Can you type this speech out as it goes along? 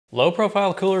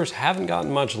Low-profile coolers haven't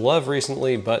gotten much love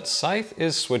recently, but Scythe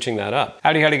is switching that up.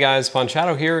 Howdy guys,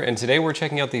 Ponchato here, and today we're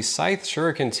checking out the Scythe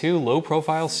Shuriken 2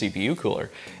 low-profile CPU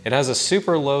cooler. It has a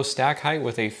super low stack height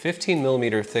with a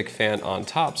 15mm thick fan on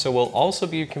top, so we'll also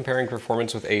be comparing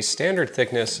performance with a standard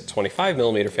thickness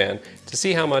 25mm fan to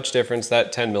see how much difference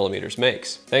that 10mm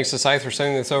makes. Thanks to Scythe for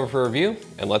sending this over for review,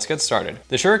 and let's get started.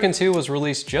 The Shuriken 2 was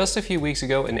released just a few weeks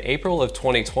ago in April of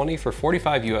 2020 for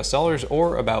 $45 US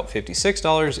or about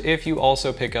 $56 if you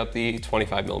also pick up the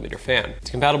 25mm fan.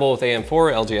 It's compatible with AM4,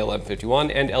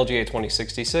 LGA1151, and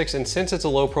LGA2066, and since it's a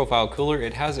low-profile cooler,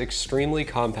 it has extremely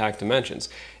compact dimensions.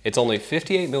 It's only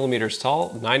 58mm tall,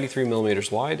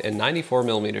 93mm wide, and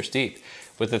 94mm deep.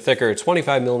 With the thicker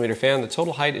 25mm fan, the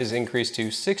total height is increased to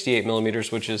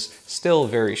 68mm, which is still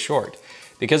very short.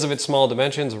 Because of its small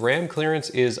dimensions, RAM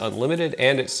clearance is unlimited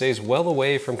and it stays well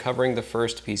away from covering the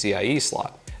first PCIe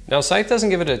slot. Now, Scythe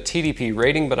doesn't give it a TDP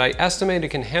rating, but I estimate it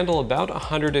can handle about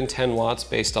 110 watts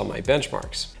based on my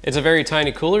benchmarks. It's a very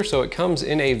tiny cooler, so it comes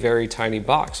in a very tiny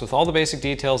box with all the basic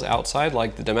details outside,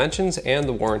 like the dimensions and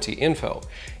the warranty info.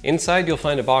 Inside, you'll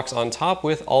find a box on top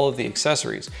with all of the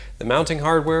accessories, the mounting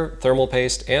hardware, thermal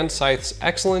paste, and Scythe's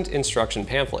excellent instruction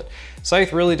pamphlet.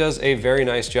 Scythe really does a very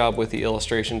nice job with the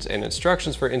illustrations and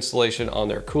instructions for installation on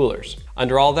their coolers.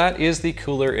 Under all that is the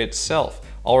cooler itself,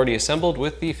 already assembled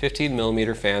with the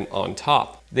 15mm fan on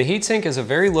top. The heatsink is a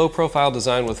very low profile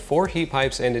design with 4 heat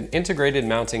pipes and an integrated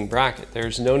mounting bracket.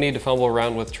 There's no need to fumble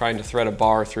around with trying to thread a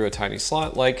bar through a tiny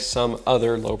slot like some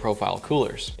other low profile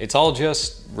coolers. It's all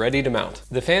just ready to mount.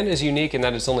 The fan is unique in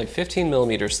that it's only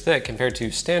 15mm thick compared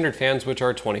to standard fans, which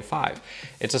are 25.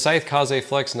 It's a Scythe Kaze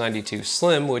Flex 92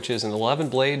 Slim, which is an 11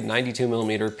 blade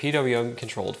 92mm PWM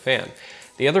controlled fan.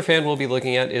 The other fan we'll be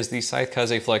looking at is the Scythe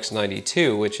Kaze Flex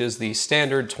 92, which is the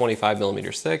standard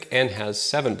 25mm thick and has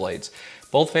 7 blades.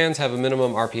 Both fans have a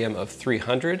minimum RPM of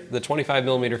 300. The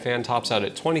 25mm fan tops out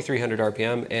at 2300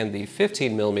 RPM, and the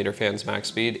 15mm fan's max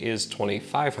speed is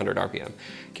 2500 RPM.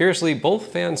 Curiously,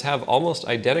 both fans have almost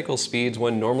identical speeds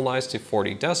when normalized to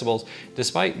 40 decibels,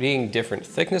 despite being different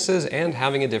thicknesses and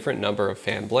having a different number of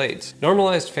fan blades.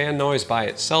 Normalized fan noise by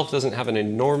itself doesn't have an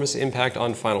enormous impact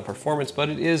on final performance, but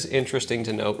it is interesting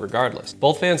to note regardless.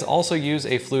 Both fans also use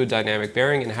a fluid dynamic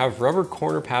bearing and have rubber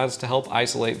corner pads to help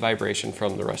isolate vibration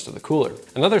from the rest of the cooler.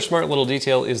 Another smart little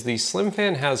detail is the Slim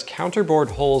fan has counterbore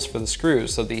holes for the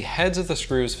screws, so the heads of the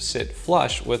screws sit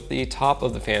flush with the top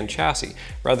of the fan chassis,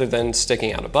 rather than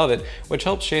sticking out above it, which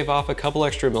helps shave off a couple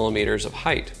extra millimeters of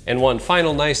height. And one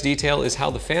final nice detail is how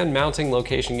the fan mounting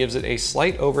location gives it a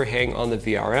slight overhang on the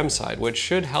VRM side, which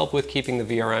should help with keeping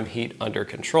the VRM heat under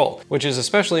control, which is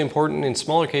especially important in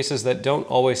smaller cases that don't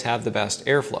always have the best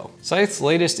airflow. Scythe's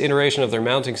latest iteration of their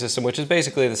mounting system, which is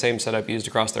basically the same setup used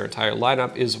across their entire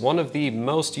lineup, is one of the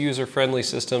most user-friendly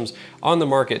systems on the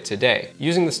market today.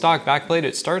 Using the stock backplate,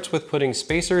 it starts with putting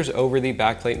spacers over the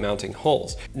backplate mounting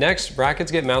holes. Next, brackets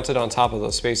get mounted on top of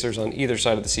those spacers on either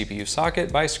side of the CPU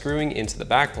socket by screwing into the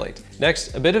backplate.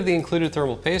 Next, a bit of the included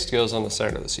thermal paste goes on the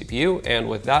center of the CPU, and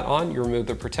with that on, you remove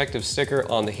the protective sticker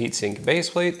on the heatsink base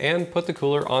plate and put the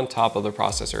cooler on top of the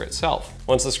processor itself.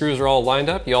 Once the screws are all lined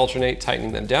up, you alternate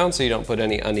tightening them down so you don't put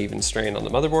any uneven strain on the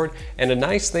motherboard, and a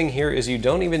nice thing here is you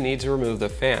don't even need to remove the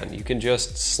fan. You can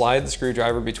just slide the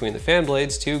screwdriver between the fan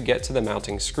blades to get to the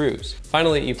mounting screws.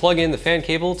 Finally, you plug in the fan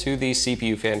cable to the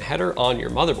CPU fan header on your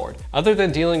motherboard. Other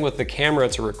than dealing with the camera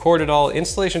to record it all,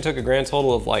 installation took a grand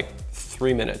total of like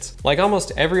 3 minutes. Like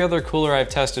almost every other cooler I've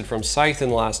tested from Scythe in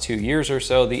the last 2 years or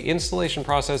so, the installation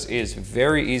process is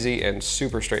very easy and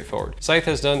super straightforward. Scythe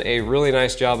has done a really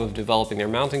nice job of developing their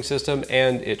mounting system,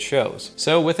 and it shows.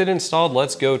 So with it installed,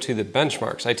 let's go to the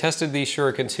benchmarks. I tested the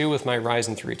Shuriken 2 with my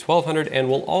Ryzen 3 1200, and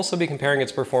we'll also be comparing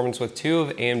its performance with 2 of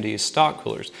AMD's stock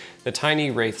coolers, the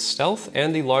tiny Wraith Stealth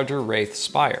and the larger Wraith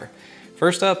Spire.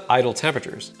 First up, idle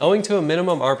temperatures. Owing to a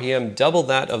minimum RPM double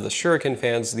that of the Shuriken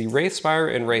fans, the Wraith Spire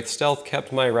and Wraith Stealth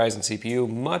kept my Ryzen CPU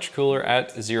much cooler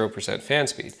at 0% fan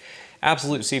speed.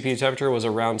 Absolute CPU temperature was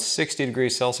around 60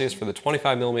 degrees Celsius for the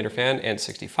 25mm fan and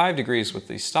 65 degrees with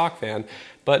the stock fan,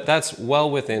 but that's well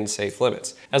within safe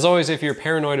limits. As always, if you're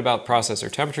paranoid about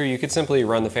processor temperature, you could simply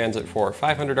run the fans at 400 or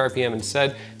 500 RPM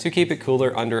instead to keep it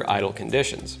cooler under idle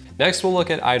conditions. Next, we'll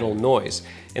look at idle noise.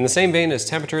 In the same vein as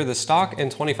temperature, the stock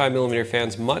and 25mm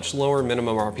fans' much lower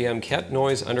minimum RPM kept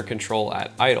noise under control at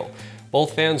idle.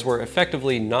 Both fans were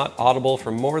effectively not audible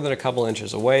from more than a couple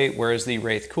inches away, whereas the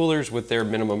Wraith coolers with their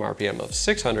minimum RPM of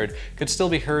 600 could still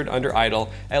be heard under idle,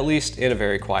 at least in a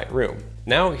very quiet room.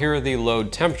 Now here are the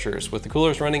load temperatures, with the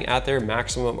coolers running at their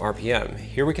maximum RPM.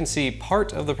 Here we can see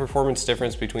part of the performance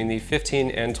difference between the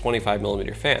 15 and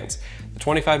 25mm fans. The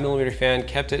 25mm fan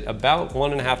kept it about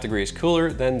 1.5 degrees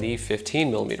cooler than the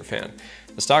 15mm fan.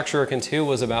 The stock Shuriken 2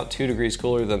 was about 2 degrees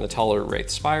cooler than the taller Wraith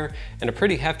Spire, and a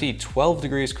pretty hefty 12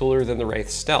 degrees cooler than the Wraith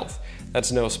Stealth.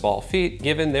 That's no small feat,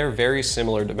 given their very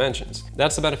similar dimensions.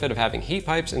 That's the benefit of having heat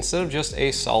pipes instead of just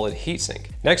a solid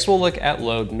heatsink. Next, we'll look at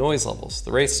load noise levels.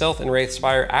 The Wraith Stealth and Wraith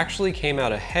Spire actually came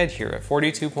out ahead here at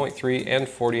 42.3 and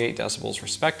 48 decibels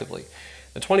respectively.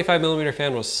 The 25mm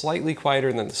fan was slightly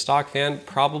quieter than the stock fan,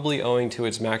 probably owing to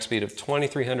its max speed of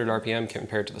 2300 RPM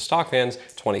compared to the stock fan's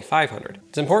 2500.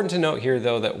 It's important to note here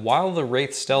though that while the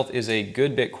Wraith Stealth is a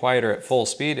good bit quieter at full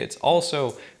speed, it's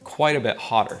also quite a bit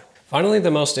hotter. Finally,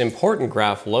 the most important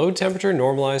graph, load temperature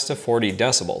normalized to 40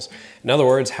 decibels. In other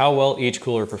words, how well each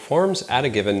cooler performs at a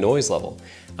given noise level.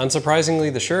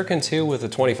 Unsurprisingly, the Shuriken 2 with a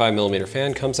 25mm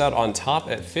fan comes out on top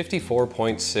at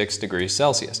 54.6 degrees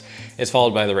Celsius. It's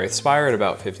followed by the Wraith Spire at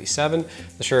about 57,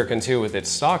 the Shuriken 2 with its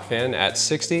stock fan at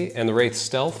 60, and the Wraith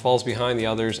Stealth falls behind the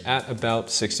others at about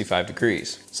 65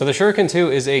 degrees. So the Shuriken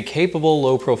 2 is a capable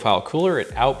low-profile cooler. It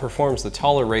outperforms the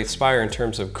taller Wraith Spire in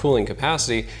terms of cooling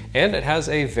capacity, and it has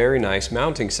a very nice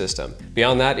mounting system.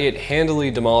 Beyond that, it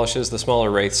handily demolishes the smaller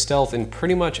Wraith Stealth in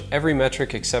pretty much every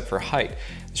metric except for height.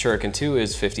 The Shuriken 2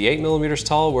 is 58mm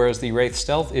tall, whereas the Wraith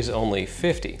Stealth is only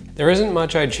 50. There isn't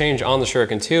much I'd change on the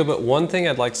Shuriken 2, but one thing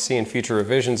I'd like to see in future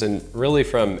revisions, and really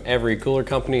from every cooler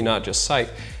company, not just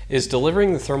Scythe, is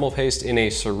delivering the thermal paste in a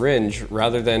syringe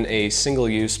rather than a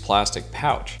single-use plastic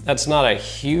pouch. That's not a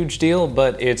huge deal,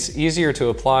 but it's easier to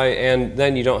apply, and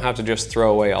then you don't have to just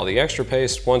throw away all the extra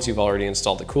paste once you've already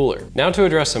installed the cooler. Now to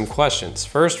address some questions.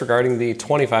 First, regarding the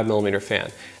 25mm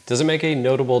fan. Does it make a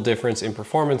notable difference in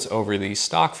performance over the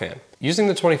stock fan? Using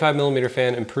the 25mm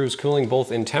fan improves cooling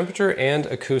both in temperature and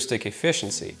acoustic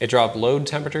efficiency. It dropped load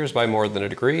temperatures by more than a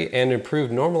degree and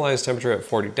improved normalized temperature at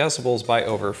 40 decibels by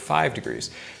over 5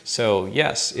 degrees. So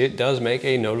yes, it does make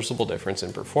a noticeable difference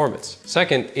in performance.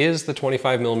 Second, is the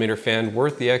 25mm fan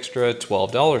worth the extra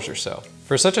 $12 or so?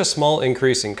 For such a small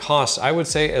increase in cost, I would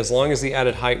say as long as the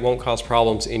added height won't cause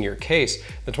problems in your case,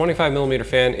 the 25mm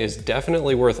fan is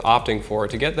definitely worth opting for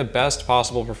to get the best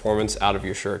possible performance out of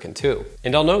your Shuriken 2.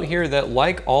 And I'll note here that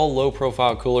like all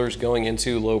low-profile coolers going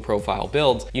into low-profile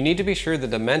builds, you need to be sure the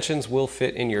dimensions will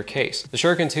fit in your case. The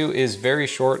Shuriken 2 is very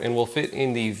short and will fit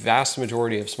in the vast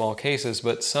majority of small cases,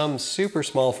 but some super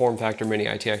small form factor mini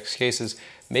ITX cases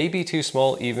may be too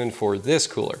small even for this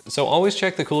cooler. So always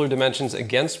check the cooler dimensions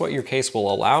against what your case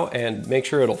will allow and make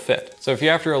sure it'll fit. So if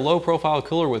you're after a low profile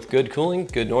cooler with good cooling,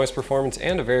 good noise performance,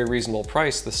 and a very reasonable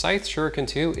price, the Scythe Shuriken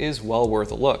 2 is well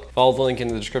worth a look. Follow the link in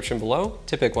the description below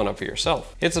to pick one up for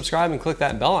yourself. Hit subscribe and click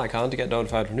that bell icon to get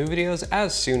notified for new videos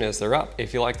as soon as they're up.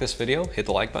 If you like this video, hit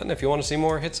the like button. If you want to see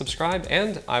more, hit subscribe,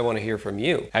 and I want to hear from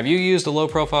you. Have you used a low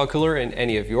profile cooler in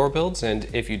any of your builds? And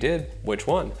if you did, which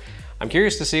one? I'm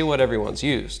curious to see what everyone's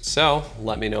used, so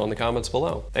let me know in the comments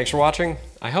below. Thanks for watching,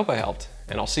 I hope I helped,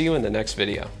 and I'll see you in the next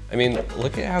video. I mean,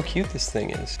 look at how cute this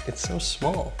thing is. It's so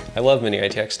small. I love mini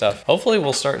ITX stuff. Hopefully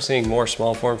we'll start seeing more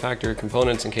small form factor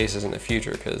components and cases in the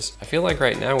future, because I feel like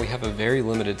right now we have a very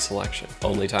limited selection.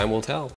 Only time will tell.